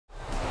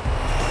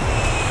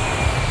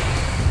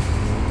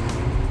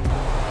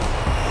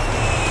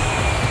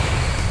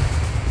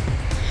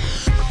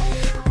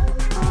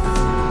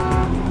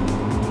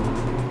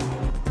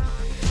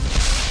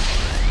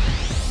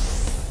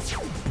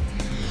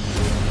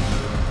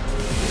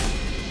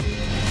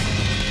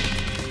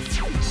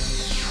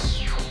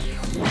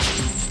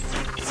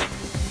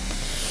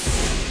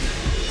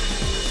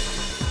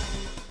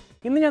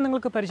ഇന്ന് ഞാൻ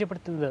നിങ്ങൾക്ക്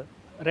പരിചയപ്പെടുത്തുന്നത്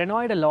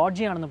Renault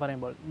Lodgy ആണെന്ന്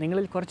പറയുമ്പോൾ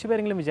നിങ്ങളിൽ കുറച്ച്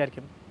പേരെങ്കിലും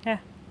വിചാരിക്കും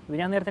ഇത്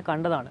ഞാൻ നേരത്തെ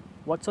കണ്ടതാണ്.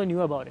 What's so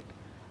new about it?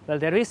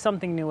 Well, there is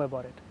something new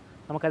about it.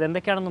 നമുക്കത്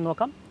എന്തൊക്കെയാണെന്ന്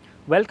നോക്കാം.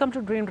 Welcome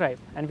to Dream Drive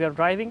and we are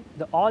driving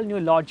the all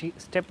new Lodgy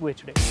Stepway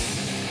today.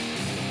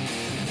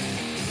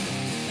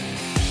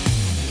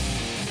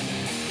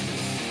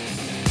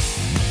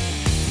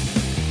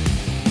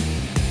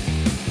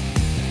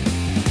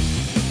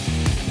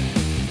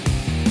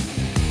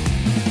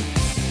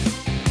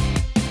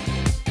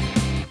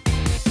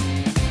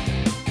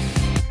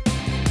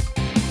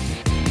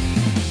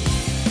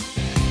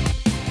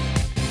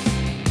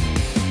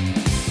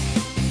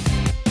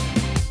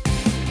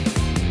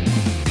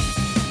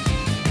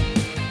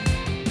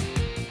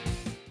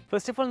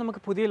 First of all, we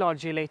will see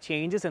Lodgy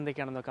changes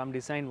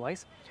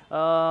design-wise.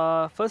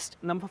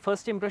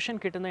 First impression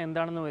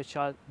is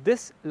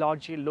this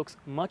Lodgy looks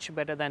much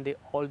better than the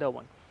older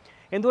one.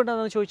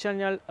 എന്തുകൊണ്ടാണെന്ന് ചോദിച്ചു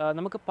കഴിഞ്ഞാൽ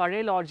നമുക്ക്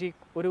പഴയ Lodgy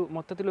ഒരു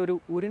മൊത്തത്തിലൊരു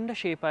ഉരുണ്ട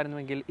shape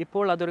ആയിരുന്നുവെങ്കിൽ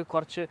ഇപ്പോൾ അതൊരു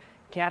കുറച്ച്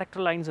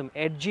ക്യാരക്ടർ ലൈൻസും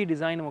എഡ്ജി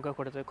ഡിസൈനും ഒക്കെ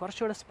കൊടുത്ത്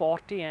കുറച്ചുകൂടെ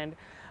സ്പോർട്ടി ആൻഡ്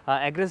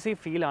അഗ്രസീവ്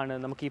ഫീലാണ്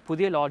നമുക്ക് ഈ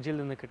പുതിയ Lodgyയിൽ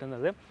നിന്ന്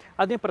കിട്ടുന്നത്.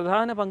 അതിന്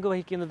പ്രധാന പങ്ക്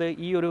വഹിക്കുന്നത്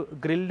ഈ ഒരു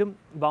ഗ്രില്ലും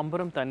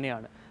ബമ്പറും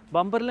തന്നെയാണ്.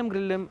 ബമ്പറിലും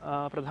ഗ്രില്ലും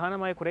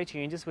പ്രധാനമായ കുറേ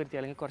ചേഞ്ചസ് വരുത്തി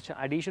അല്ലെങ്കിൽ കുറച്ച്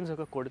അഡീഷൻസ്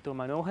ഒക്കെ കൊടുത്തു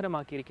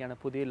മനോഹരമാക്കിയിരിക്കുകയാണ്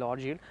പുതിയ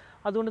Lodgyയിൽ.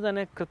 അതുകൊണ്ട്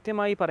തന്നെ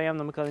കൃത്യമായി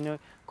പറയാം നമുക്കതിന്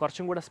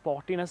കുറച്ചും കൂടെ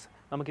സ്പോർട്ടിനെസ്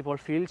നമുക്കിപ്പോൾ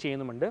ഫീൽ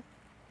ചെയ്യുന്നുമുണ്ട്.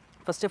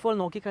 ഫസ്റ്റ് ഓഫ് ഓൾ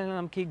നോക്കിക്കഴിഞ്ഞാൽ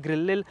നമുക്ക് ഈ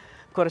ഗ്രില്ലിൽ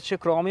കുറച്ച്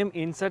ക്രോമിയം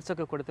ഇൻസെർട്സ്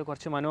ഒക്കെ കൊടുത്ത്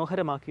കുറച്ച്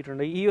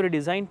മനോഹരമാക്കിയിട്ടുണ്ട്. ഈ ഒരു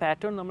ഡിസൈൻ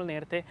പാറ്റേൺ നമ്മൾ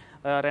നേരത്തെ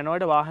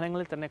റെനോയുടെ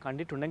വാഹനങ്ങളിൽ തന്നെ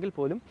കണ്ടിട്ടുണ്ടെങ്കിൽ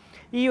പോലും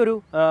ഈ ഒരു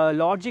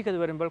Lodgyക്ക് അത്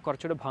വരുമ്പോൾ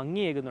കുറച്ചുകൂടെ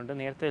ഭംഗിയേകുന്നുണ്ട്.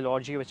 നേരത്തെ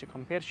Lodgy വെച്ച്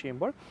കമ്പയർ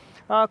ചെയ്യുമ്പോൾ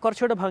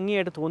കുറച്ചുകൂടെ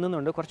ഭംഗിയായിട്ട്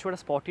തോന്നുന്നുണ്ട്. കുറച്ചുകൂടെ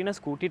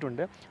സ്പോർട്ടിനെസ്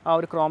കൂട്ടിയിട്ടുണ്ട്. ആ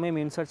ഒരു ക്രോമിയം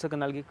ഇൻസെർട്സ് ഒക്കെ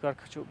നൽകി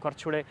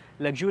കുറച്ചുകൂടെ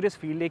ലക്ഷൂറിയസ്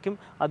ഫീലിലേക്കും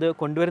അത്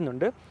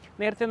കൊണ്ടുവരുന്നുണ്ട്.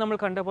 നേരത്തെ നമ്മൾ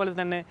കണ്ട പോലെ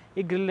തന്നെ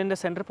ഈ ഗ്രില്ലിൻ്റെ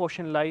സെൻറ്റർ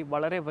പോർഷനിലായി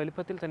വളരെ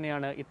വലുപ്പത്തിൽ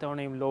തന്നെയാണ്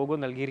ഇത്തവണയും ലോഗോ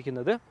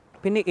നൽകിയിരിക്കുന്നത്.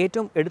 പിന്നെ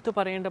ഏറ്റവും എടുത്തു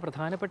പറയേണ്ട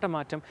പ്രധാനപ്പെട്ട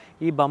മാറ്റം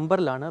ഈ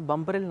ബമ്പറിലാണ്.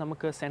 ബമ്പറിൽ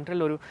നമുക്ക് സെൻട്രൽ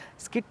ഒരു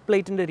സ്കിഡ്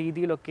പ്ലേറ്റിൻ്റെ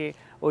രീതിയിലൊക്കെ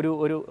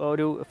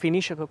ഒരു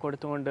ഫിനിഷൊക്കെ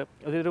കൊടുത്തുകൊണ്ട്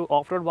അതൊരു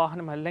ഓഫ് റോഡ്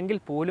വാഹനം അല്ലെങ്കിൽ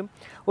പോലും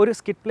ഒരു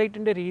സ്കിഡ്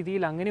പ്ലേറ്റിൻ്റെ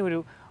രീതിയിൽ അങ്ങനെ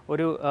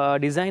ഒരു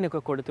ഡിസൈനൊക്കെ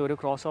കൊടുത്ത് ഒരു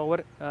ക്രോസ് ഓവർ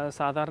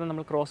സാധാരണ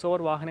നമ്മൾ ക്രോസ് ഓവർ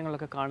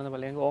വാഹനങ്ങളൊക്കെ കാണുന്ന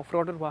പോലെ അല്ലെങ്കിൽ ഓഫ്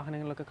റോഡ്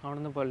വാഹനങ്ങളൊക്കെ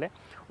കാണുന്ന പോലെ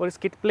ഒരു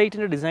സ്കിഡ്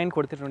പ്ലേറ്റിൻ്റെ ഡിസൈൻ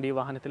കൊടുത്തിട്ടുണ്ട് ഈ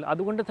വാഹനത്തിൽ.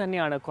 അതുകൊണ്ട്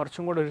തന്നെയാണ്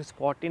കുറച്ചും കൂടെ ഒരു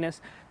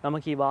സ്പോർട്ടിനെസ്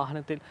നമുക്ക് ഈ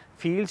വാഹനത്തിൽ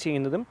ഫീൽ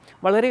ചെയ്യുന്നതും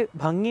വളരെ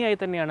ഭംഗിയായി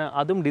തന്നെയാണ്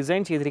അതും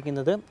ഡിസൈൻ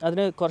ചെയ്തിരിക്കുന്നത്.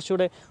 അതിന്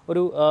കുറച്ചുകൂടെ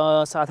ഒരു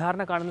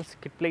സാധാരണ കാണുന്ന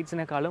സ്കിഡ്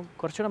പ്ലേറ്റ്സിനേക്കാളും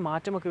കുറച്ചുകൂടെ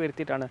മാറ്റമൊക്കെ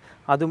വരുത്തിയിട്ടാണ്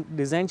അതും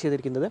ഡിസൈൻ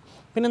ചെയ്തിരിക്കുന്നത്.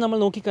 പിന്നെ നമ്മൾ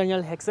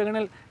നോക്കിക്കഴിഞ്ഞാൽ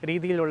ഹെക്സഗണൽ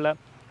രീതിയിലുള്ള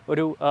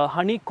ഒരു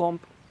ഹണി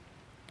കോംബ്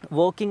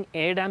വർക്കിംഗ്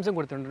എയർ ഡാംസും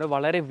കൊടുത്തിട്ടുണ്ട്.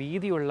 വളരെ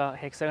വീതിയുള്ള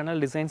ഹെക്സഗണൽ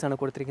ഡിസൈൻസ് ആണ്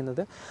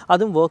കൊടുത്തിരിക്കുന്നത്.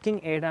 അതും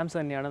വർക്കിംഗ് എയർ ഡാംസ്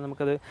തന്നെയാണ്.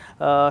 നമുക്കത്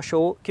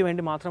ഷോയ്ക്ക്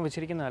വേണ്ടി മാത്രം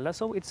വെച്ചിരിക്കുന്നതല്ല.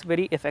 So it's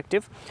very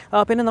effective.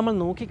 പിന്നെ നമ്മൾ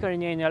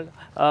നോക്കിക്കഴിഞ്ഞ് കഴിഞ്ഞാൽ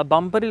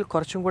ബമ്പറിൽ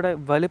കുറച്ചും കൂടെ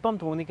വലുപ്പം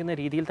തോന്നിക്കുന്ന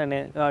രീതിയിൽ തന്നെ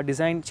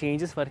ഡിസൈൻ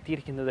ചേഞ്ചസ്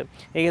വരുത്തിയിരിക്കുന്നത്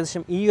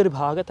ഏകദേശം ഈ ഒരു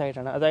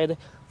ഭാഗത്തായിട്ടാണ്. അതായത്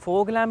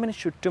ഫോഗ് ലാമ്പിന്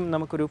ചുറ്റും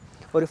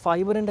നമുക്കൊരു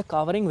ഫൈബറിൻ്റെ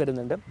കവറിങ്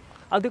വരുന്നുണ്ട്.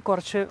 അത്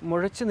കുറച്ച്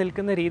മുഴച്ച്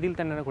നിൽക്കുന്ന രീതിയിൽ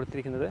തന്നെയാണ്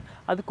കൊടുത്തിരിക്കുന്നത്.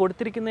 അത്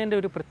കൊടുത്തിരിക്കുന്നതിൻ്റെ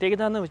ഒരു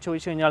പ്രത്യേകത എന്ന്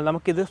ചോദിച്ചു കഴിഞ്ഞാൽ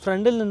നമുക്കിത്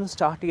ഫ്രണ്ടിൽ നിന്ന്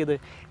സ്റ്റാർട്ട് ചെയ്ത്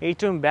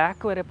ഏറ്റവും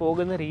ബാക്ക് വരെ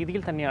പോകുന്ന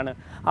രീതിയിൽ തന്നെയാണ്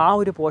ആ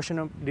ഒരു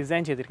പോർഷനും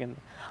ഡിസൈൻ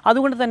ചെയ്തിരിക്കുന്നത്.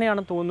 അതുകൊണ്ട്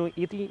തന്നെയാണ്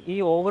തോന്നുന്നു ഈ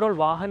ഓവറോൾ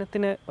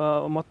വാഹനത്തിന്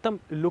മൊത്തം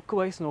ലുക്ക്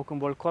വൈസ്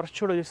നോക്കുമ്പോൾ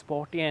കുറച്ചുകൂടെ ഒരു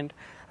സ്പോർട്ടി ആൻഡ്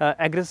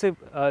അഗ്രസീവ്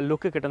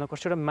ലുക്ക് കിട്ടുന്ന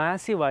കുറച്ചുകൂടെ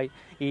മാസീവായി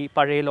ഈ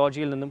പഴയ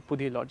Lodgyയിൽ നിന്നും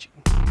പുതിയ Lodgy.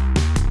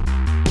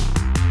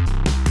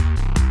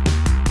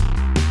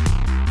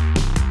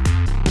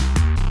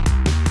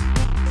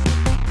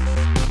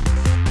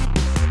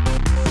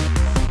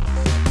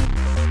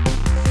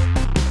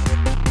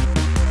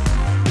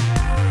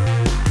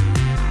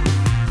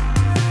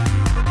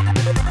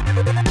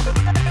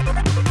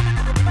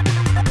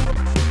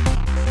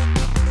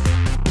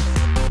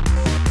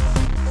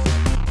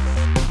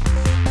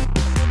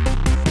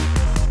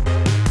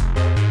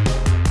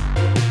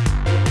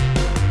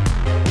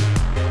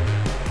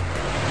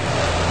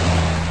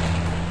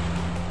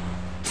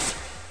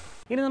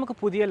 ഇനി നമുക്ക്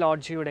പുതിയ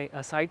Lodgyയുടെ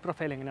സൈഡ്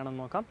പ്രൊഫൈൽ എങ്ങനെയാണെന്ന്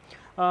നോക്കാം.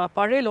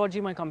 പഴയ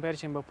Lodgyയുമായി കമ്പയർ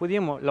ചെയ്യുമ്പോൾ പുതിയ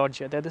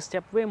Lodgy അതായത്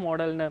സ്റ്റെപ്പ് വേ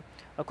മോഡലിന്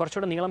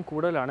കുറച്ചുകൂടെ നീളം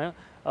കൂടുതലാണ്.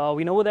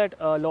 വി നോ ദാറ്റ്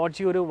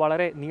Lodgy ഒരു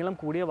വളരെ നീളം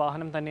കൂടിയ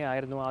വാഹനം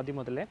തന്നെയായിരുന്നു ആദ്യം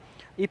മുതലേ.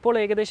 ഇപ്പോൾ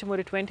ഏകദേശം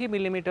ഒരു 20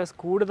 മില്ലിമീറ്റേഴ്സ്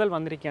കൂടുതൽ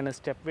വന്നിരിക്കുകയാണ്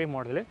സ്റ്റെപ്പ് വേ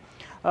മോഡൽ.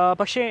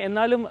 പക്ഷേ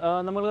എന്നാലും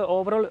നമ്മൾ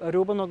ഓവറോൾ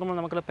രൂപം നോക്കുമ്പോൾ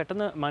നമുക്ക്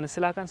പെട്ടെന്ന്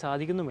മനസ്സിലാക്കാൻ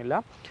സാധിക്കുന്നുമില്ല.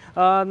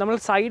 നമ്മൾ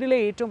സൈഡിലെ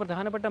ഏറ്റവും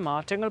പ്രധാനപ്പെട്ട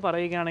മാറ്റങ്ങൾ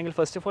പറയുകയാണെങ്കിൽ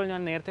ഫസ്റ്റ് ഓഫ് ഓൾ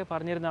ഞാൻ നേരത്തെ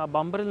പറഞ്ഞിരുന്ന ആ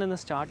ബമ്പറിൽ നിന്ന്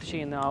സ്റ്റാർട്ട്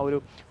ചെയ്യുന്ന ആ ഒരു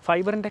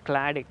ഫൈബറിൻ്റെ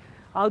ക്ലാഡിങ്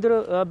അതൊരു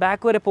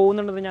ബാക്ക് വരെ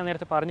പോകുന്നുണ്ടെന്ന് ഞാൻ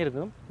നേരത്തെ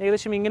പറഞ്ഞിരുന്നു.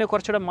 ഏകദേശം ഇങ്ങനെ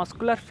കുറച്ചുകൂടെ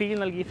മസ്കുലർ ഫീൽ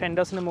നൽകി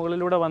ഫെൻഡേഴ്സിൻ്റെ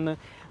മുകളിലൂടെ വന്ന്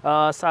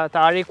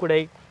താഴെ കൂടെ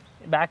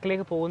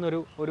ബാക്കിലേക്ക് പോകുന്ന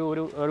ഒരു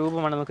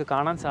രൂപമാണ് നമുക്ക്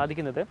കാണാൻ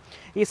സാധിക്കുന്നത്.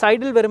 ഈ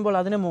സൈഡിൽ വരുമ്പോൾ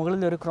അതിന്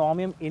മുകളിൽ ഒരു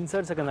ക്രോമിയം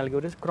ഇൻസേർട്സ് ഒക്കെ നൽകി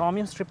ഒരു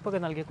ക്രോമിയം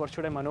സ്ട്രിപ്പൊക്കെ നൽകി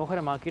കുറച്ചുകൂടെ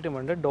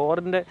മനോഹരമാക്കിയിട്ടുമുണ്ട്.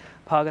 ഡോറിൻ്റെ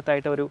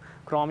ഭാഗത്തായിട്ട് ഒരു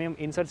ക്രോമിയം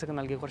ഇൻസേർട്സ് ഒക്കെ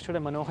നൽകി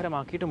കുറച്ചുകൂടെ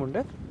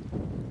മനോഹരമാക്കിയിട്ടുമുണ്ട്.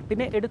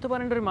 പിന്നെ എടുത്തു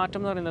പറയേണ്ട ഒരു മാറ്റം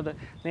എന്ന് പറയുന്നത്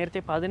നേരത്തെ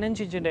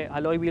 15 ഇഞ്ചിൻ്റെ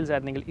അലോയ് വീൽസ്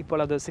ആയിരുന്നെങ്കിൽ ഇപ്പോൾ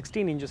അത്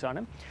 16 ഇഞ്ചസ് ആണ്.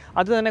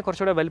 അത് തന്നെ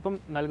കുറച്ചുകൂടെ വലുപ്പം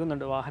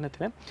നൽകുന്നുണ്ട്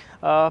വാഹനത്തിന്.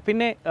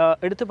 പിന്നെ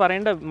എടുത്തു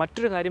പറയേണ്ട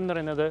മറ്റൊരു കാര്യം എന്ന്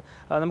പറയുന്നത്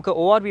നമുക്ക്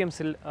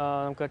ORVMസിൽ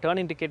നമുക്ക് ടേൺ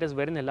ഇൻഡിക്കേറ്റേഴ്സ്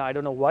വരുന്നില്ല. I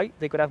don't know why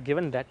they could have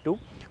given that to.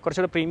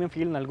 കുറച്ചുകൂടെ പ്രീമിയം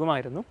ഫീൽ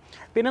നൽകുമായിരുന്നു.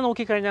 പിന്നെ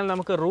നോക്കിക്കഴിഞ്ഞാൽ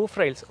നമുക്ക് റൂഫ്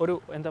റെയിൽസ്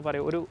എന്താ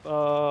പറയുക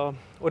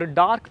ഒരു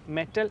ഡാർക്ക്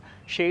മെറ്റൽ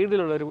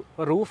ഷെയ്ഡിലുള്ളൊരു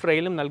റൂഫ്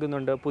റെയിലും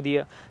നൽകുന്നുണ്ട്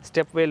പുതിയ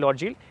സ്റ്റെപ്പ് വേ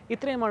ലോഡ്ജിയിൽ.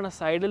 ഇത്രയുമാണ്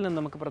സൈഡിൽ നിന്ന്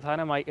നമുക്ക്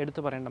പ്രധാനമായി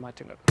എടുത്തു പറയേണ്ട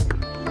മാറ്റങ്ങൾ.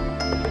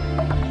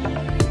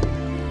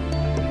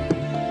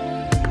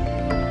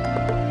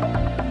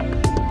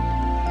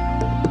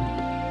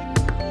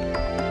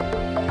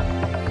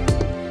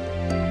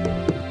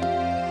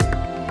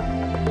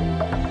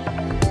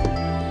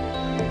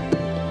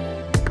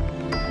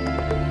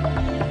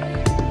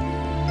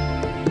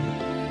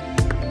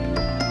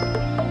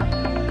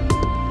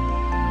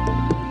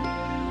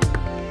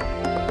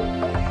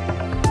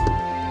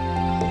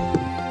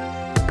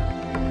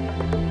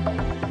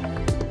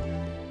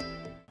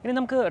 ഇനി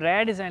നമുക്ക്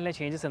റെയർ ഡിസൈനിലെ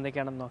ചേഞ്ചസ്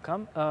എന്തൊക്കെയാണെന്ന് നോക്കാം.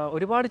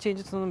 ഒരുപാട്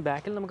ചേഞ്ചസ് ഒന്നും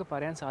ബാക്കിൽ നമുക്ക്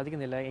പറയാൻ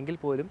സാധിക്കുന്നില്ല. എങ്കിൽ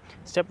പോലും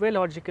സ്റ്റെപ്പ് വേ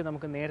ലോഡ്ജിക്ക്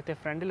നമുക്ക് നേരത്തെ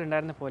ഫ്രണ്ടിൽ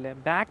ഉണ്ടായിരുന്ന പോലെ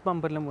ബാക്ക്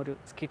ബമ്പറിലും ഒരു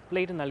സ്കിഡ്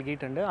പ്ലേറ്റ്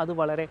നൽകിയിട്ടുണ്ട്. അത്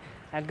വളരെ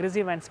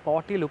അഗ്രസീവ് ആൻഡ്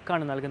സ്പോട്ടി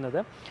ലുക്കാണ് നൽകുന്നത്.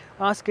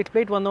 ആ സ്കിഡ്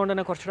പ്ലേറ്റ് വന്നുകൊണ്ട്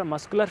തന്നെ കുറച്ചുകൂടെ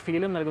മസ്കുലർ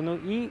ഫീലും നൽകുന്നു.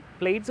 ഈ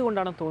പ്ലേറ്റ്സ്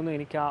കൊണ്ടാണെന്ന് തോന്നുന്നു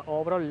എനിക്ക് ആ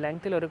ഓവറോൾ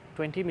ലെങ്ത്തിൽ ഒരു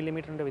 20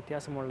 മില്ലിമീറ്ററിൻ്റെ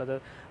വ്യത്യാസമുള്ളത്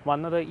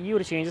വന്നത് ഈ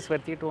ഒരു ചേഞ്ചസ്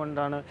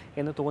വരുത്തിയിട്ടുകൊണ്ടാണ്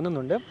എന്ന്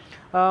തോന്നുന്നുണ്ട്.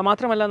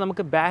 മാത്രമല്ല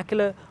നമുക്ക്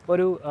ബാക്കിൽ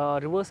ഒരു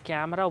റിവേഴ്സ്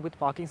ക്യാമറ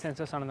വിത്ത് പാർക്കിംഗ്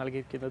സെൻസേഴ്സാണ്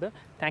നൽകിയിരിക്കുന്നത്.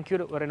 Thank you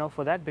Renault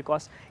for that,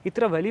 because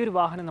ഇത്ര വലിയൊരു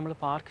വാഹനം നമ്മൾ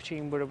പാർക്ക്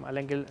ചെയ്യുമ്പോഴും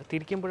അല്ലെങ്കിൽ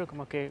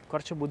തിരിക്കുമ്പോഴൊക്കെ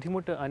കുറച്ച്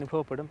ബുദ്ധിമുട്ട്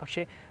അനുഭവപ്പെടും.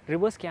 പക്ഷേ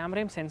റിവേഴ്സ്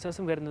ക്യാമറയും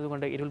സെൻസേഴ്സും വരുന്നത്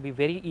കൊണ്ട് it will be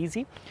very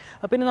easy.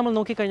 പിന്നെ നമ്മൾ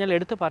നോക്കിക്കഴിഞ്ഞാൽ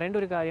എടുത്ത് പറയേണ്ട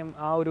ഒരു കാര്യം,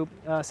 ആ ഒരു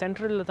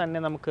സെൻറ്ററിൽ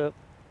തന്നെ നമുക്ക്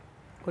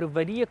ഒരു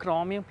വലിയ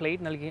ക്രോമിയം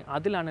പ്ലേറ്റ് നൽകി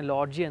അതിലാണ്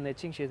ലോഡ്ജി എന്ന്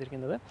എച്ചിങ്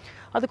ചെയ്തിരിക്കുന്നത്.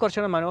 അത്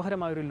കുറച്ചുകൂടെ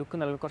മനോഹരമായൊരു ലുക്ക്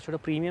നൽകും, കുറച്ചുകൂടെ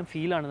പ്രീമിയം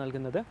ഫീലാണ്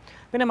നൽകുന്നത്.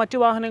 പിന്നെ മറ്റു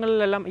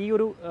വാഹനങ്ങളിലെല്ലാം ഈ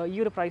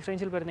ഒരു പ്രൈസ്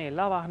റേഞ്ചിൽ വരുന്ന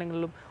എല്ലാ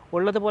വാഹനങ്ങളിലും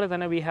ഉള്ളതുപോലെ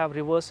തന്നെ we have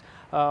reverse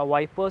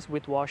wipers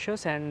with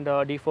washers and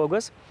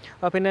ഡിഫോഗേഴ്സ്.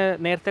 പിന്നെ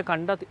നേരത്തെ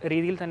കണ്ട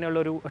രീതിയിൽ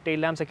തന്നെയുള്ളൊരു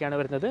ടെയിൽ ലാംപ്സ് ഒക്കെയാണ്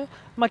വരുന്നത്.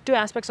 മറ്റു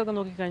ആസ്പെക്ട്സ് ഒക്കെ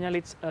നോക്കിക്കഴിഞ്ഞാൽ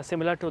it's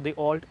similar to the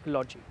old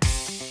ലോഡ്ജി.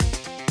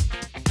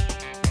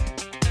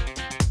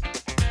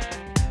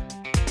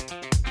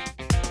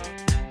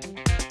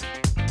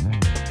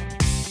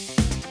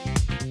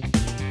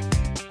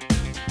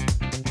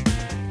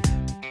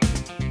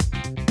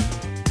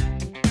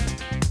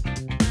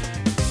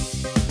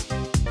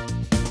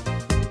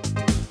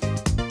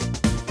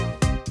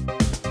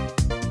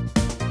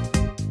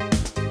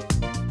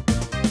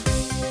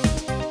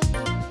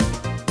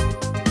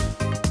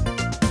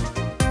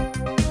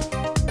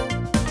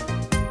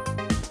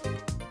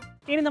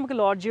 ഇനി നമുക്ക്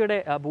ലോഡ്ജിയുടെ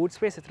ബൂട്ട്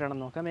സ്പേസ്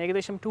എത്രയാണെന്ന് നോക്കാം.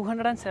 ഏകദേശം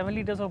 207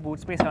 liters ഓഫ്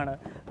ബൂട്ട് സ്പേസ് ആണ്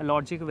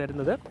ലോഡ്ജിക്ക്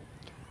വരുന്നത്.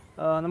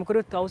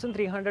 നമുക്കൊരു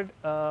 1300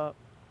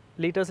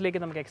 liters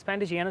നമുക്ക്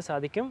എക്സ്പാൻഡ് ചെയ്യാനും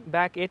സാധിക്കും.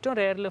 ബാക്ക് ഏറ്റവും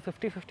റെയറിൽ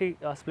 50-50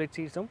 സ്പ്ലിറ്റ്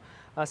സീറ്റ്സും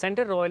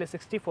സെൻറ്റർ റോയിൽ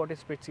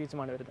 60-40 സ്പ്ലിറ്റ്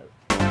സീറ്റ്സുമാണ് വരുന്നത്.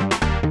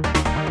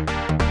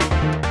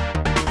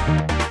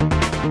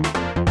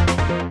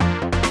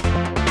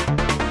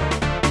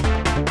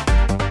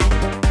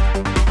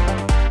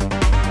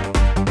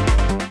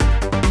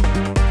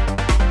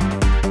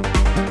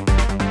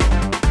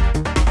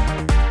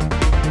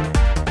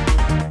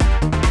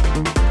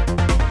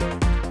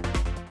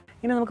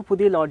 ഇനി നമുക്ക്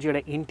പുതിയ ലോഡ്ജിയുടെ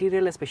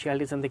ഇൻറ്റീരിയറിലെ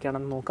സ്പെഷ്യാലിറ്റീസ്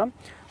എന്തൊക്കെയാണെന്ന് നോക്കാം.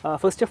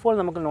 ഫസ്റ്റ് ഓഫ് ഓൾ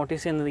നമുക്ക്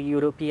നോട്ടീസ് ചെയ്യുന്നത് ഈ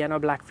ഒരു പിയാനോ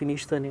ബ്ലാക്ക്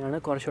ഫിനിഷ് തന്നെയാണ്.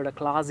 കുറച്ചുകൂടെ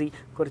ക്ലാസി,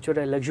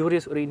 കുറച്ചുകൂടെ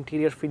ലക്ഷൂറിയസ് ഒരു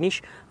ഇൻറ്റീരിയർ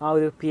ഫിനിഷ് ആ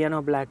ഒരു പിയാനോ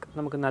ബ്ലാക്ക്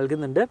നമുക്ക്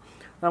നൽകുന്നുണ്ട്.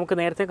 നമുക്ക്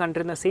നേരത്തെ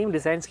കണ്ടിരുന്ന സെയിം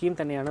ഡിസൈൻ സ്കീം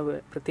തന്നെയാണ്.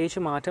 പ്രത്യേകിച്ച്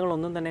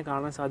മാറ്റങ്ങളൊന്നും തന്നെ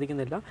കാണാൻ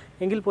സാധിക്കുന്നില്ല.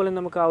 എങ്കിൽ പോലും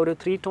നമുക്ക് ആ ഒരു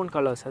 3 ടോൺ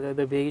കളേഴ്സ്,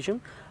 അതായത് ബേജും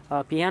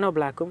പിയാനോ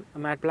ബ്ലാക്കും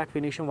മാറ്റ് ബ്ലാക്ക്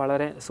ഫിനിഷും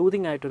വളരെ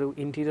സൂതിങ് ആയിട്ടൊരു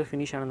ഇൻറ്റീരിയർ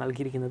ഫിനിഷാണ്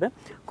നൽകിയിരിക്കുന്നത്.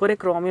 കുറേ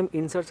ക്രോമിയം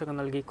ഇൻസേർട്സ് ഒക്കെ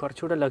നൽകി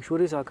കുറച്ചുകൂടെ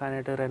ലക്ഷൂറീസ്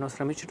ആക്കാനായിട്ട് റെനോ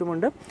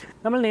ശ്രമിച്ചിട്ടുമുണ്ട്.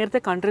 നമ്മൾ നേരത്തെ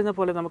കണ്ടിരുന്ന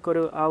പോലെ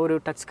നമുക്കൊരു ആ ഒരു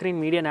touch screen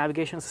media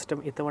navigation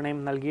system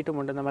ഇത്തവണയും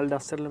നൽകിയിട്ടുമുണ്ട്. നമ്മൾ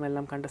ഡസ്റ്ററിലും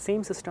എല്ലാം കണ്ട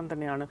സെയിം സിസ്റ്റം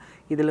തന്നെയാണ്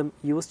ഇതിലും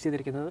യൂസ്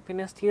ചെയ്തിരിക്കുന്നത്.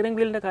 പിന്നെ സ്റ്റിയറിംഗ്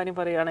വീലിൻ്റെ കാര്യം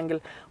പറയുകയാണെങ്കിൽ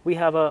we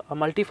have A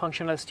multi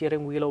functional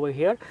steering wheel over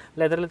here.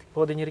 ലെതറിൽ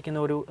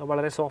പൊതിഞ്ഞിരിക്കുന്ന ഒരു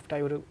വളരെ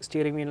സോഫ്റ്റായ ഒരു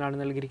സ്റ്റിയറിംഗ് വീലാണ്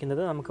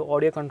നൽകിയിരിക്കുന്നത്. നമുക്ക്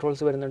ഓഡിയോ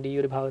കൺട്രോൾസ് വരുന്നുണ്ട് ഈ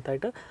ഒരു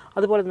ഭാഗത്തായിട്ട്.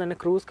 അതുപോലെ തന്നെ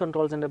ക്രൂസ്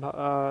കൺട്രോൾസിൻ്റെ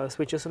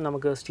സ്വിച്ചസും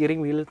നമുക്ക്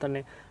സ്റ്റിയറിംഗ് വീലിൽ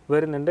തന്നെ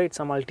വരുന്നുണ്ട്.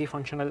 It's A multi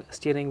functional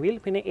steering wheel.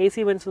 പിന്നെ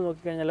AC വെൻസ്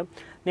നോക്കിക്കഴിഞ്ഞാലും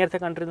നേരത്തെ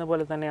കണ്ടിരുന്ന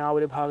പോലെ തന്നെ ആ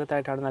ഒരു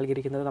ഭാഗത്തായിട്ടാണ്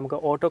നൽകിയിരിക്കുന്നത്. നമുക്ക്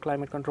ഓട്ടോ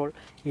ക്ലൈമറ്റ് കൺട്രോൾ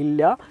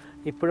ഇല്ല,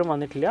 ഇപ്പോഴും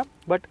വന്നിട്ടില്ല.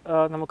 ബട്ട്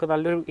നമുക്ക്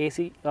നല്ലൊരു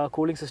AC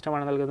കൂളിംഗ്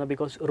സിസ്റ്റമാണ് നൽകുന്നത്.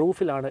 ബിക്കോസ്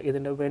റൂഫിലാണ്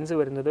ഇതിൻ്റെ വെൻസ്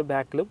വരുന്നത്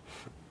ബാക്കിലും.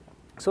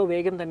 സോ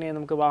വേഗം തന്നെ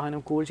നമുക്ക്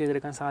വാഹനം കൂൾ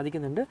ചെയ്തെടുക്കാൻ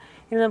സാധിക്കുന്നുണ്ട്.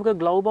 ഇനി നമുക്ക്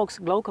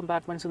ഗ്ലൗ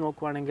കമ്പാർട്ട്മെൻറ്റ്സ്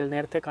നോക്കുകയാണെങ്കിൽ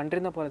നേരത്തെ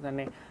കണ്ടിരുന്ന പോലെ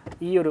തന്നെ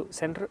ഈ ഒരു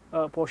സെൻറ്റർ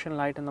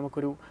പോർഷനിലായിട്ട്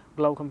നമുക്കൊരു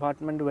ഗ്ലൗ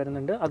കമ്പാർട്ട്മെൻറ്റ്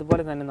വരുന്നുണ്ട്.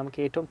 അതുപോലെ തന്നെ നമുക്ക്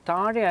ഏറ്റവും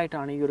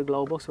താഴെയായിട്ടാണ് ഈ ഒരു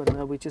ഗ്ലൗ ബോക്സ്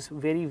വരുന്നത്, which is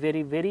very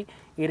very very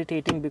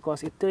irritating.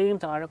 Because ഇത്രയും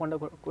താഴെ കൊണ്ട്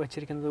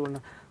വെച്ചിരിക്കുന്നത് കൊണ്ട്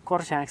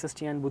കുറച്ച് ആക്സസ്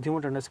ചെയ്യാൻ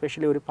ബുദ്ധിമുട്ടുണ്ട്.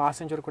 എസ്പെഷ്യലി ഒരു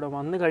പാസഞ്ചർ കൂടെ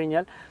വന്നു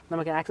കഴിഞ്ഞാൽ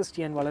നമുക്ക് ആക്സസ്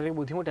ചെയ്യാൻ വളരെ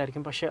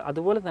ബുദ്ധിമുട്ടായിരിക്കും. പക്ഷേ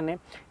അതുപോലെ തന്നെ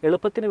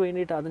എളുപ്പത്തിന്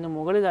വേണ്ടിയിട്ട് അതിന്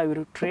മുകളിലായി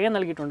ഒരു ട്രേ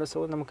നൽകിയിട്ടുണ്ട്.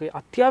 സോ നമുക്ക്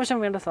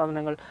അത്യാവശ്യം വേണ്ട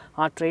സാധനങ്ങൾ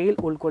ആ ട്രേയിൽ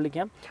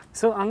ഉൾക്കൊള്ളിക്കാം.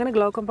 സോ അങ്ങനെ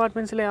ഗ്ലൗ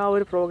കമ്പാർട്ട്മെൻറ്റ്സിലെ ആ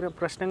ഒരു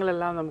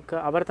പ്രശ്നങ്ങളെല്ലാം നമുക്ക്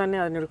അവർ തന്നെ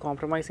അതിനൊരു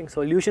compromising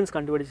solutions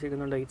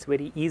കണ്ടുപിടിച്ചിരിക്കുന്നുണ്ട്. It's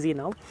very easy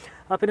now.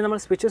 പിന്നെ നമ്മൾ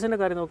സ്വിച്ചസിൻ്റെ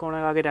കാര്യം നോക്കുകയാണെങ്കിൽ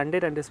നോക്കുകയാണെങ്കിൽ ആകെ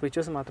രണ്ട്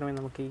സ്വിച്ചസ് മാത്രമേ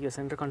നമുക്ക് ഈ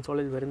സെൻട്രൽ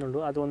കൺസോളിൽ വരുന്നുള്ളൂ.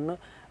 അതൊന്ന്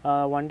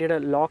വണ്ടിയുടെ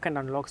ലോക്ക് ആൻഡ്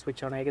അൺലോക്ക്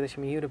സ്വിച്ചാണ്,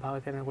 ഏകദേശം ഈ ഒരു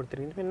ഭാഗത്താണ്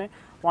കൊടുത്തിരിക്കുന്നത്. പിന്നെ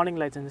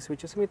വാർണിംഗ് ലൈറ്റ്സിൻ്റെ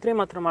സ്വിച്ചസും ഇത്രയും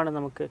മാത്രമാണ്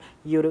നമുക്ക്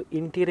ഈ ഒരു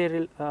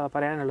ഇൻറ്റീരിയറിൽ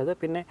പറയാനുള്ളത്.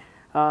 പിന്നെ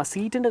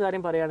സീറ്റിൻ്റെ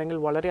കാര്യം പറയുകയാണെങ്കിൽ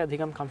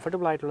വളരെയധികം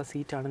കംഫർട്ടബിൾ ആയിട്ടുള്ള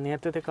സീറ്റാണ്.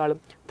 നേരത്തെക്കാളും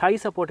തൈ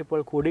സപ്പോർട്ട്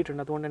ഇപ്പോൾ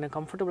കൂടിയിട്ടുണ്ട്, അതുകൊണ്ട് തന്നെ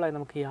കംഫർട്ടബിളായി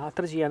നമുക്ക്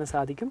യാത്ര ചെയ്യാനും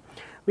സാധിക്കും.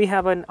 We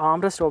have an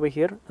armrest over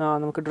here.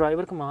 നമുക്ക്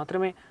ഡ്രൈവർക്ക്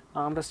മാത്രമേ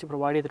ആംറെസ്റ്റ്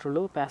പ്രൊവൈഡ്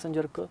ചെയ്തിട്ടുള്ളൂ,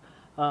 പാസഞ്ചർക്ക്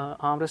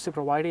ആംറെസ്റ്റ്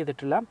പ്രൊവൈഡ്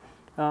ചെയ്തിട്ടില്ല.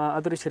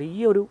 അതൊരു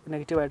ചെറിയൊരു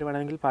നെഗറ്റീവായിട്ട്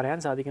വേണമെങ്കിൽ പറയാൻ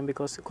സാധിക്കും.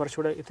 ബിക്കോസ്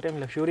കുറച്ചുകൂടെ ഇത്രയും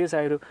ലക്ഷൂറിയസ്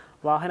ആയൊരു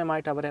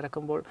വാഹനമായിട്ട് അവർ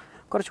ഇറക്കുമ്പോൾ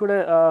കുറച്ചുകൂടെ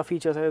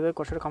ഫീച്ചേഴ്സ്, അതായത്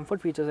കുറച്ചുകൂടെ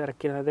കംഫർട്ട് ഫീച്ചേഴ്സ്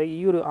ഇറക്കിയിരുന്നത്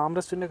ഈ ഒരു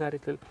ആംറെസ്റ്റിൻ്റെ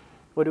കാര്യത്തിൽ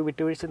ഒരു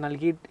വിട്ടുവീഴ്ച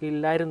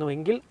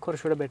നൽകിയില്ലായിരുന്നുവെങ്കിൽ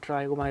കുറച്ചുകൂടെ ബെറ്റർ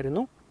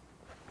ആകുമായിരുന്നു.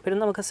 പിന്നെ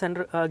നമുക്ക്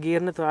സെൻട്രൽ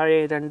ഗിയറിന് താഴെ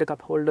 2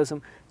 കപ്പ് ഹോൾഡേഴ്സും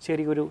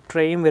ചെറിയൊരു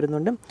ട്രേയും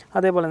വരുന്നുണ്ട്.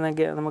 അതേപോലെ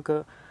തന്നെ നമുക്ക്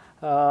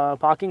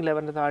പാർക്കിംഗ്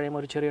ലെവറിൻ്റെ താഴെയും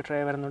ഒരു ചെറിയ ട്രേ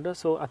വരുന്നുണ്ട്.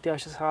 സോ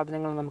അത്യാവശ്യ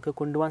സാധനങ്ങൾ നമുക്ക്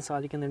കൊണ്ടുപോകാൻ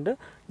സാധിക്കുന്നുണ്ട്.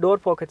 ഡോർ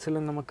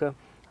പോക്കറ്റ്സിലും നമുക്ക്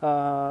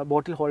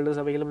ബോട്ടിൽ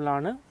ഹോൾഡേഴ്സ് അവൈലബിൾ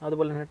ആണ്.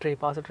 അതുപോലെ തന്നെ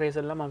പാസ് ട്രേസ്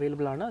എല്ലാം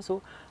അവൈലബിൾ ആണ്. സോ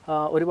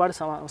ഒരുപാട്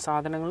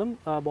സാധനങ്ങളും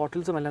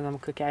ബോട്ടിൽസും എല്ലാം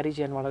നമുക്ക് ക്യാരി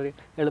ചെയ്യാൻ വളരെ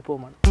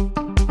എളുപ്പവുമാണ്.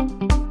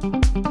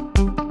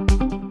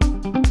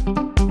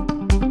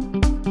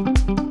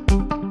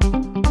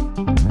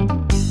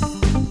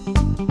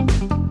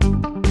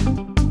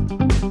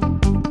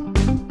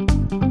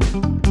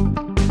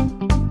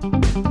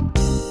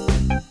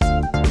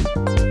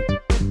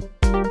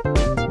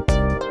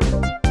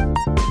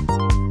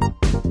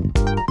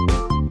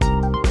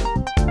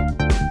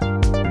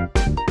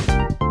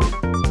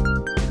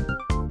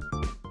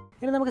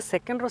 ഇനി നമുക്ക്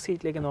സെക്കൻഡ് റോ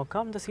സീറ്റിലേക്ക്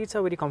നോക്കാം. The seats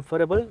are very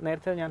comfortable.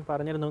 നേരത്തെ ഞാൻ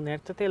പറഞ്ഞിരുന്നു,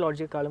 നേരത്തെ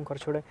ലോഡ്ജിയേക്കാളും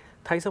കുറച്ചുകൂടെ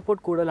തൈ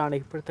സപ്പോർട്ട് കൂടുതലാണ്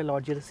ഇപ്പോഴത്തെ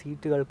ലോഡ്ജിയുടെ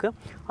സീറ്റുകൾക്ക്.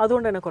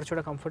 അതുകൊണ്ട് തന്നെ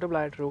കുറച്ചുകൂടെ കംഫർട്ടബിൾ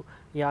ആയിട്ടൊരു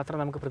യാത്ര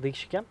നമുക്ക്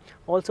പ്രതീക്ഷിക്കാം.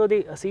 Also the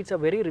seats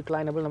are very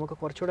റിക്ലൈനബിൾ. നമുക്ക്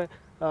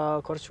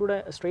കുറച്ചുകൂടെ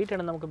സ്ട്രെയിറ്റ്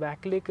ആണ് നമുക്ക്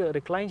ബാക്കിലേക്ക്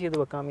റിക്ലൈൻ ചെയ്ത്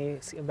വെക്കാം ഈ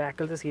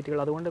ബാക്കിലത്തെ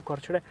സീറ്റുകൾ. അതുകൊണ്ട്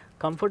കുറച്ചുകൂടെ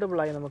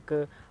കംഫർട്ടബിളായി നമുക്ക്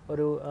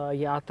ഒരു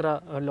യാത്ര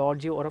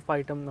ലോഡ്ജി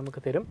ഉറപ്പായിട്ടും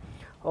നമുക്ക് തരും.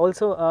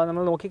 ഓൾസോ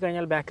നമ്മൾ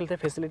നോക്കിക്കഴിഞ്ഞാൽ ബാക്കിലത്തെ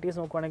ഫെസിലിറ്റീസ്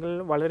നോക്കുകയാണെങ്കിൽ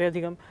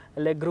വളരെയധികം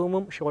ലെഗ്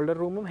റൂമും ഷോൾഡർ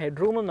റൂമും ഹെഡ്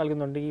റൂമും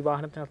നൽകുന്നുണ്ട്. ഈ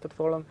വാഹനത്തിന്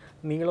അത്രത്തോളം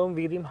നീളവും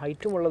വീതിയും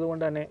ഹൈറ്റും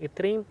ഉള്ളതുകൊണ്ട് തന്നെ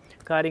ഇത്രയും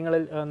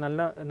കാര്യങ്ങളിൽ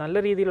നല്ല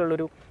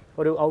രീതിയിലുള്ളൊരു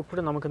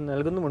ഔട്ട്പുട്ട് നമുക്ക്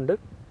നൽകുന്നുമുണ്ട്.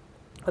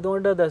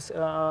 അതുകൊണ്ട്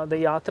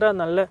യാത്ര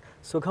നല്ല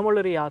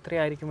സുഖമുള്ളൊരു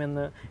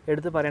യാത്രയായിരിക്കുമെന്ന്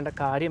എടുത്തു പറയേണ്ട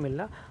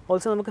കാര്യമില്ല.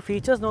 ഓൾസോ നമുക്ക്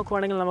ഫീച്ചേഴ്സ്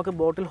നോക്കുകയാണെങ്കിൽ നമുക്ക്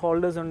ബോട്ടിൽ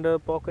ഹോൾഡേഴ്സ് ഉണ്ട്,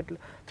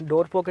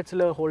 ഡോർ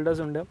പോക്കറ്റ്സിൽ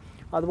ഹോൾഡേഴ്സ് ഉണ്ട്.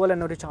 അതുപോലെ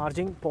തന്നെ ഒരു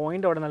ചാർജിങ്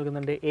പോയിൻ്റ് അവിടെ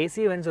നൽകുന്നുണ്ട്. AC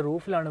വെൻസ്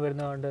റൂഫിലാണ്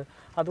വരുന്നതുകൊണ്ട്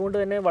അതുകൊണ്ട്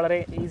തന്നെ വളരെ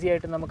ഈസി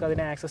ആയിട്ട് നമുക്ക്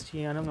അതിനെ ആക്സസ്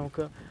ചെയ്യാനും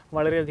നമുക്ക്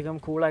വളരെയധികം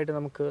കൂളായിട്ട്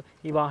നമുക്ക്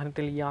ഈ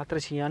വാഹനത്തിൽ യാത്ര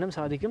ചെയ്യാനും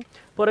സാധിക്കും.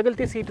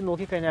 പുറകിലത്തെ സീറ്റ്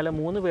നോക്കിക്കഴിഞ്ഞാൽ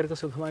 3 പേർക്ക്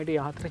സുഖമായിട്ട്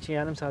യാത്ര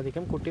ചെയ്യാനും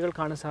സാധിക്കും.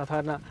 കുട്ടികൾക്കാണ്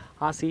സാധാരണ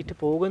ആ സീറ്റ്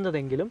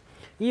പോകുന്നതെങ്കിലും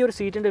ഈ ഒരു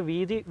സീറ്റിൻ്റെ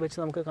വീതി വെച്ച്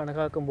നമുക്ക്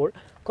കണക്കാക്കുമ്പോൾ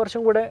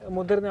കുറച്ചും കൂടെ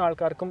മുതിർന്ന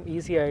ആൾക്കാർക്കും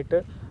ഈസി ആയിട്ട്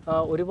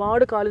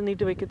ഒരുപാട് കാലം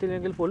നീട്ടി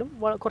വയ്ക്കത്തില്ലെങ്കിൽ പോലും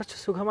കുറച്ച്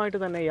സുഖമായിട്ട്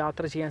തന്നെ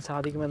യാത്ര ചെയ്യാൻ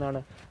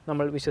സാധിക്കുമെന്നാണ്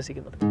നമ്മൾ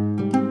വിശ്വസിക്കുന്നത്.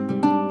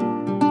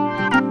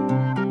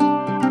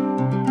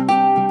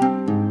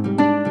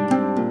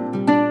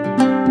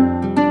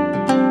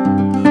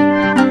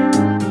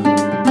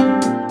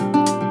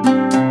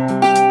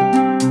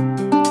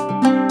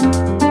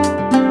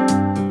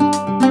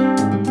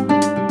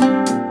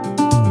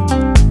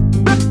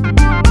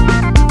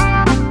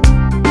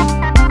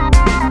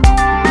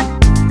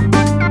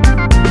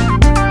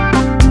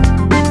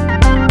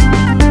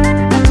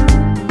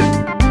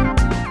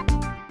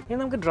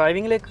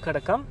 ഡ്രൈവിങ്ങിലേക്ക്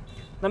കിടക്കാം.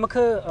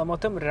 നമുക്ക്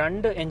മൊത്തം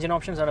 2 എഞ്ചിൻ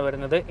ഓപ്ഷൻസ് ആണ്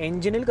വരുന്നത്.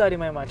 എഞ്ചിനിൽ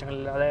കാര്യമായ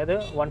മാറ്റങ്ങളില്ല, അതായത്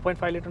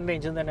 1.5 ലിറ്ററിൻ്റെ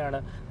എഞ്ചിൻ തന്നെയാണ്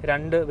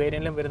 2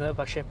 വേരിയൻറ്റിലും വരുന്നത്.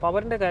 പക്ഷേ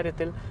പവറിൻ്റെ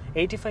കാര്യത്തിൽ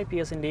 85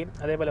 PS-ൻ്റെയും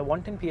അതേപോലെ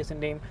 110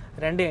 PS-ൻ്റെയും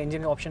 2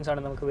 എഞ്ചിൻ ഓപ്ഷൻസ്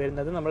ആണ് നമുക്ക്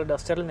വരുന്നത്. നമ്മൾ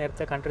ഡസ്റ്ററിൽ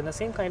നേരത്തെ കണ്ടിരുന്ന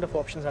സെയിം കൈൻഡ് ഓഫ്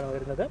ഓപ്ഷൻസ് ആണ്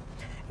വരുന്നത്.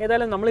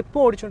 ഏതായാലും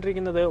നമ്മളിപ്പോൾ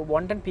ഓടിച്ചുകൊണ്ടിരിക്കുന്നത്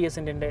 110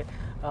 PS-ൻ്റെ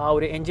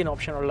ഒരു എഞ്ചിൻ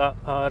ഓപ്ഷനുള്ള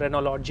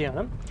റെനോ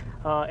ലോഡ്ജിയാണ്.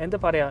 എന്താ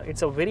പറയുക,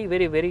 it's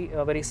A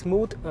very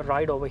smooth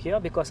ride over here.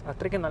 Because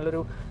അത്രയ്ക്ക്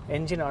നല്ലൊരു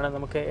എഞ്ചിനാണ്,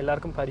 നമുക്ക്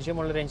എല്ലാവർക്കും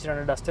പരിചയമുള്ളൊരു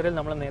എഞ്ചിനാണ്. ഡസ്റ്ററിൽ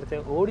നമ്മൾ നേരത്തെ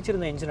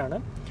ഓടിച്ചിരുന്ന എഞ്ചിനാണ്.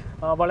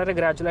 വളരെ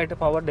ഗ്രാജുവലായിട്ട്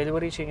പവർ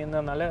ഡെലിവറി ചെയ്യുന്ന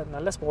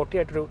നല്ല സ്പോർട്ടി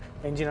ആയിട്ടൊരു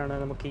എഞ്ചിനാണ്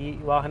നമുക്ക് ഈ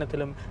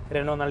വാഹനത്തിലും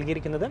റെനോ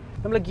നൽകിയിരിക്കുന്നത്.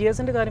 നമ്മൾ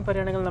ഗിയേഴ്സിൻ്റെ കാര്യം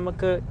പറയുകയാണെങ്കിൽ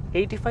നമുക്ക്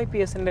 85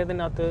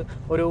 PS-ൻ്റെതിനകത്ത്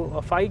ഒരു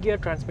 5 ഗിയർ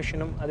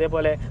ട്രാൻസ്മിഷനും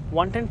അതേപോലെ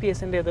 110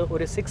 PS-ൻ്റേത്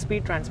ഒരു 6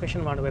 സ്പീഡ്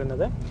ട്രാൻസ്മിഷനുമാണ്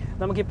വരുന്നത്.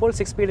 നമുക്കിപ്പോൾ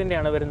 6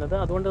 സ്പീഡിൻ്റെയാണ് വരുന്നത്.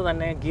 അതുകൊണ്ട്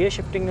തന്നെ ഗിയർ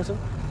ഷിഫ്റ്റിങ്സും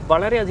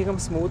വളരെയധികം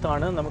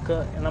സ്മൂത്താണ്.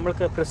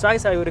 നമ്മൾക്ക്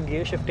പ്രിസൈസ് ആയ ഒരു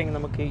ഗിയർ ഷിഫ്റ്റിംഗ്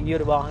നമുക്ക് ഈ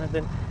ഒരു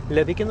വാഹനത്തിന്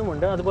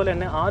ലഭിക്കുന്നുമുണ്ട്. അതുപോലെ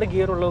തന്നെ 6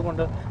 ഗിയർ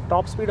ഉള്ളതുകൊണ്ട്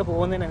ടോപ്പ് സ്പീഡ്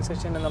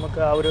പോകുന്നതിനനുസരിച്ച് തന്നെ നമുക്ക്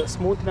ആ ഒരു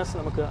സ്മൂത്ത്നെസ്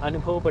നമുക്ക്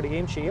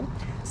അനുഭവപ്പെടുകയും ചെയ്യും.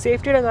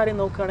 സേഫ്റ്റിയുടെ കാര്യം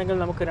നോക്കുകയാണെങ്കിൽ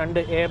നമുക്ക്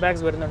 2 എയർ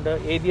ബാഗ്സ് വരുന്നുണ്ട്,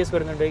 ABS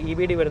വരുന്നുണ്ട്,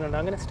 EBD വരുന്നുണ്ട്.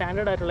 അങ്ങനെ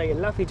സ്റ്റാൻഡേർഡ് ആയിട്ടുള്ള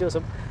എല്ലാ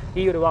ഫീച്ചേഴ്സും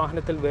ഈ ഒരു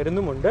വാഹനത്തിൽ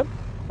വരുന്നുമുണ്ട്.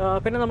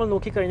 പിന്നെ നമ്മൾ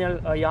നോക്കിക്കഴിഞ്ഞാൽ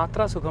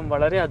യാത്രാസുഖം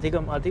വളരെ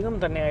അധികം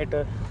തന്നെയായിട്ട്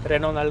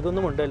റെനോ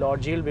നൽകുന്നുമുണ്ട്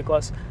ലോഡ്ജിയിൽ.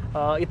 ബിക്കോസ്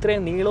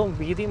ഇത്രയും നീളവും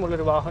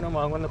വീതിയുമുള്ളൊരു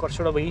വാഹനമാകുന്ന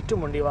കുറച്ചുകൂടെ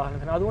വെയിറ്റുമുണ്ട് ഈ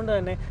വാഹനത്തിന്. അതുകൊണ്ട്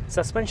തന്നെ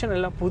സസ്പെൻഷൻ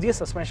എല്ലാം പുതിയ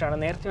സസ്പെൻഷനാണ്.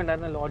 നേരത്തെ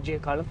ഉണ്ടായിരുന്ന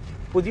ലോഡ്ജിയേക്കാളും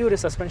പുതിയൊരു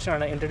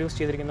സസ്പെൻഷനാണ് ഇൻട്രൊഡ്യൂസ്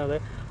ചെയ്തിരിക്കുന്നത്.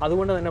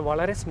 അതുകൊണ്ട് തന്നെ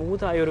വളരെ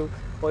സ്മൂത്തായൊരു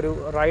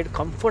റൈഡ്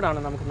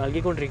കംഫർട്ടാണ് നമുക്ക്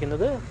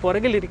നൽകിക്കൊണ്ടിരിക്കുന്നത്.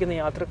 പുറകിലിരിക്കുന്ന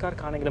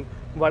യാത്രക്കാർക്കാണെങ്കിലും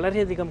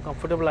വളരെയധികം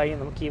കംഫർട്ടബിളായി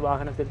നമുക്ക് ഈ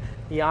വാഹനത്തിൽ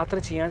യാത്ര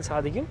ചെയ്യാൻ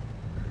സാധിക്കും.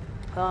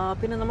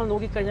 പിന്നെ നമ്മൾ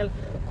നോക്കിക്കഴിഞ്ഞാൽ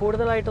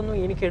കൂടുതലായിട്ടൊന്നും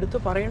എനിക്ക് എടുത്തു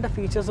പറയേണ്ട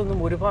ഫീച്ചേഴ്സൊന്നും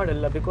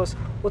ഒരുപാടില്ല, ബിക്കോസ്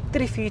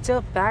ഒത്തിരി ഫീച്ചർ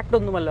പാക്ഡ്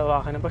ഒന്നുമല്ല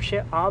വാഹനം. പക്ഷേ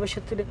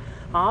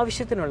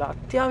ആവശ്യത്തിനുള്ള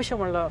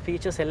അത്യാവശ്യമുള്ള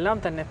ഫീച്ചേഴ്സ് എല്ലാം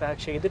തന്നെ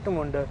പാക്ക്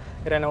ചെയ്തിട്ടുമുണ്ട്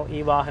റെനോ ഈ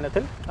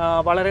വാഹനത്തിൽ.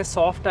 വളരെ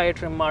സോഫ്റ്റായ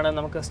ട്രിമ്മാണ്,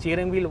 നമുക്ക്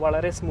സ്റ്റിയറിംഗ് വീൽ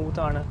വളരെ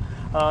സ്മൂത്താണ്.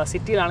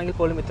 സിറ്റിയിലാണെങ്കിൽ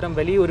പോലും ഇത്രയും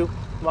വലിയൊരു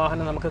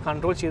വാഹനം നമുക്ക്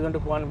കൺട്രോൾ ചെയ്തുകൊണ്ട്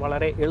പോകാൻ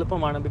വളരെ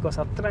എളുപ്പമാണ്, ബിക്കോസ്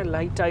അത്ര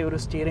ലൈറ്റായ ഒരു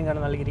സ്റ്റിയറിംഗ് ആണ്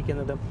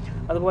നൽകിയിരിക്കുന്നത്.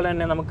 അതുപോലെ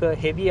തന്നെ നമുക്ക്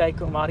ഹെവി ആയി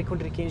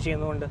മാറിക്കൊണ്ടിരിക്കുകയും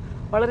ചെയ്യുന്നതുകൊണ്ട്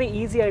വളരെ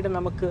ഈസി ആയിട്ട്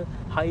നമുക്ക്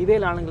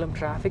ഹൈവേയിലാണെങ്കിലും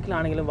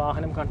ട്രാഫിക്കിലാണെങ്കിലും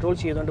വാഹനം കൺട്രോൾ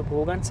ചെയ്തുകൊണ്ട്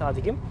പോകാൻ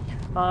സാധിക്കും.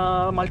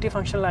 മൾട്ടി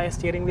ഫങ്ഷണലായ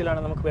സ്റ്റിയറിംഗ്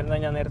വീലാണ് നമുക്ക്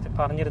വരുന്നത്, ഞാൻ നേരത്തെ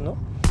പറഞ്ഞിരുന്നു.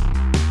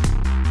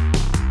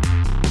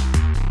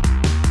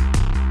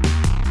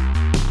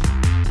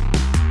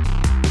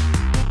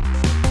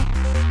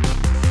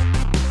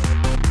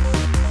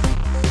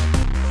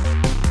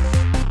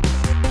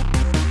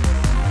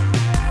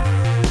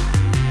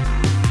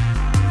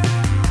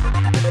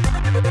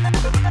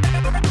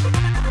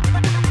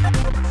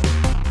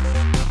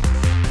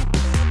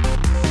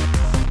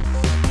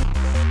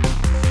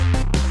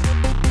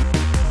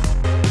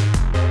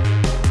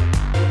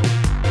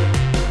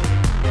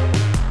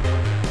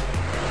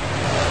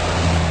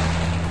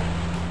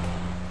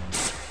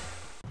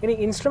 ഇനി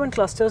ഇൻസ്ട്രുമെൻറ്റ്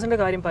ക്ലസ്റ്റേഴ്സിൻ്റെ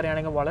കാര്യം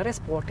പറയുകയാണെങ്കിൽ വളരെ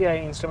സ്പോർട്ടിയായ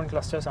ഇൻസ്ട്രുമെൻറ്റ്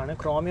ക്ലസ്റ്റേഴ്സാണ്.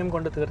 ക്രോമിയം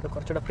കൊണ്ട് തീർത്ത്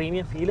കുറച്ചുകൂടെ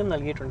പ്രീമിയം ഫീലും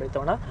നൽകിയിട്ടുണ്ട്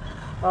ഇത്തവണ.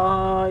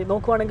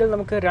 നോക്കുവാണെങ്കിൽ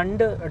നമുക്ക്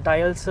 2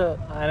 ഡയൽസ്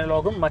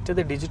അനലോഗും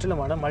മറ്റേത്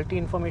ഡിജിറ്റലുമാണ്. മൾട്ടി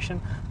ഇൻഫർമേഷൻ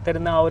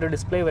തരുന്ന ആ ഒരു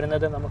ഡിസ്പ്ലേ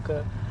വരുന്നത് നമുക്ക്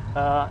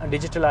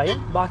ഡിജിറ്റലായും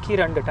ബാക്കി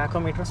 2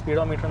 ടാക്കോമീറ്ററും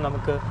സ്പീഡോമീറ്ററും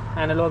നമുക്ക്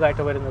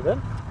അനലോഗായിട്ട് വരുന്നത്.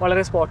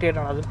 വളരെ സ്പോർട്ടി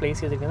ആയിട്ടാണ് അത് പ്ലേസ്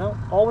ചെയ്തിരിക്കുന്നത്.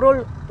 ഓവറോൾ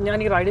ഞാൻ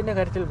ഈ റൈഡിൻ്റെ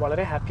കാര്യത്തിൽ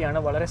വളരെ ഹാപ്പിയാണ്.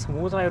 വളരെ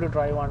സ്മൂത്തായൊരു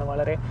ഡ്രൈവാണ്,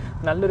 വളരെ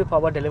നല്ലൊരു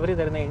പവർ ഡെലിവറി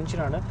തരുന്ന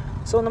എഞ്ചിനാണ്.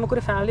 സോ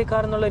നമുക്കൊരു ഫാമിലി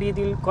കാർ എന്നുള്ള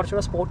രീതിയിൽ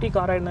കുറച്ചുകൂടെ സ്പോർട്ടി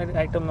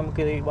കാറായിട്ടും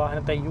നമുക്ക് ഈ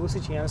വാഹനത്തെ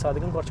യൂസ് ചെയ്യാൻ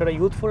സാധിക്കും. കുറച്ചുകൂടെ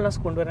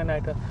യൂത്ത്ഫുൾനെസ്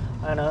കൊണ്ടുവരാനായിട്ട്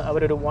ആണ്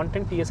അവരൊരു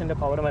 110 PS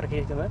പവർ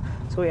ഇറക്കിയിരിക്കുന്നത്.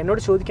 സോ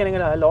എന്നോട്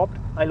ചോദിക്കുകയാണെങ്കിൽ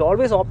I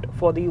always opt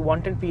for the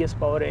 110 PS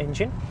power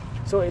engine.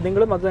 So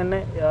നിങ്ങളും അത് തന്നെ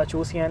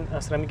ചൂസ് ചെയ്യാൻ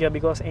ശ്രമിക്കുക,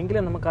 ബിക്കോസ്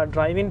എങ്കിലും നമുക്ക് ആ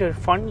ഡ്രൈവിൻ്റെ ഒരു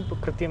ഫൺ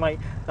കൃത്യമായി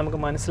നമുക്ക്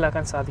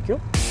മനസ്സിലാക്കാൻ സാധിക്കും.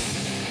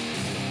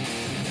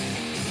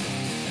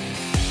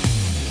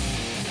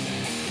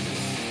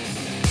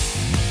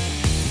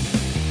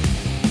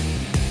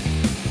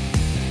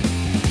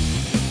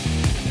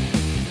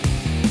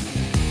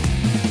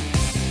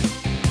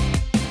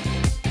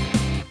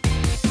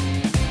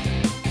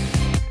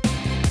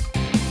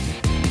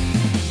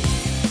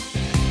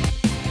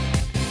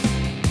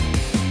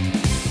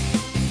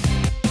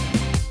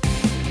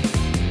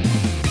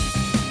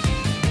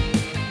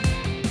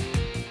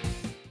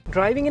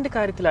 ഡ്രൈവിങ്ങിൻ്റെ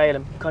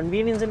കാര്യത്തിലായാലും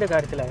കൺവീനിയൻസിൻ്റെ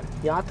കാര്യത്തിലായാലും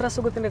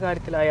യാത്രാസുഖത്തിൻ്റെ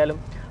കാര്യത്തിലായാലും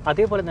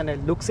അതേപോലെ തന്നെ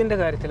ലുക്സിൻ്റെ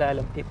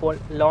കാര്യത്തിലായാലും ഇപ്പോൾ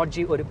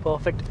ലോഡ്ജി ഒരു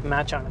പെർഫെക്റ്റ്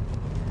മാച്ചാണ്.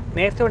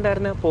 നേരത്തെ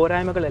ഉണ്ടായിരുന്ന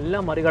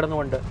പോരായ്മകളെല്ലാം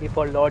മറികടന്നുകൊണ്ട്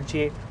ഇപ്പോൾ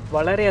ലോഡ്ജിയെ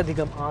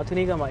വളരെയധികം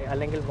ആധുനികമായി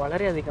അല്ലെങ്കിൽ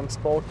വളരെയധികം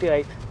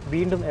സ്പോർട്ടിയായി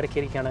വീണ്ടും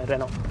ഇറക്കിയിരിക്കുകയാണ്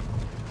റെനോ.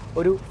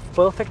 ഒരു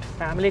പെർഫെക്റ്റ്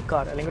ഫാമിലി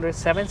കാർ അല്ലെങ്കിൽ ഒരു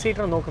 7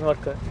 സീറ്റർ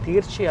നോക്കുന്നവർക്ക്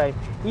തീർച്ചയായും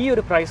ഈ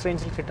ഒരു പ്രൈസ്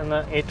റേഞ്ചിൽ കിട്ടുന്ന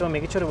ഏറ്റവും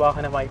മികച്ചൊരു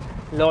വാഹനമായി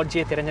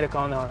ലോഡ്ജിയെ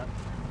തിരഞ്ഞെടുക്കാവുന്നതാണ്.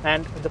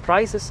 And the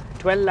price is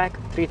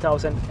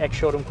 12,03,000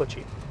 ex-showroom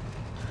Kochi.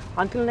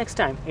 Until next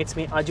time, it's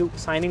me Aju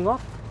signing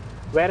off.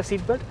 Wear a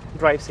seatbelt,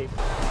 drive safe.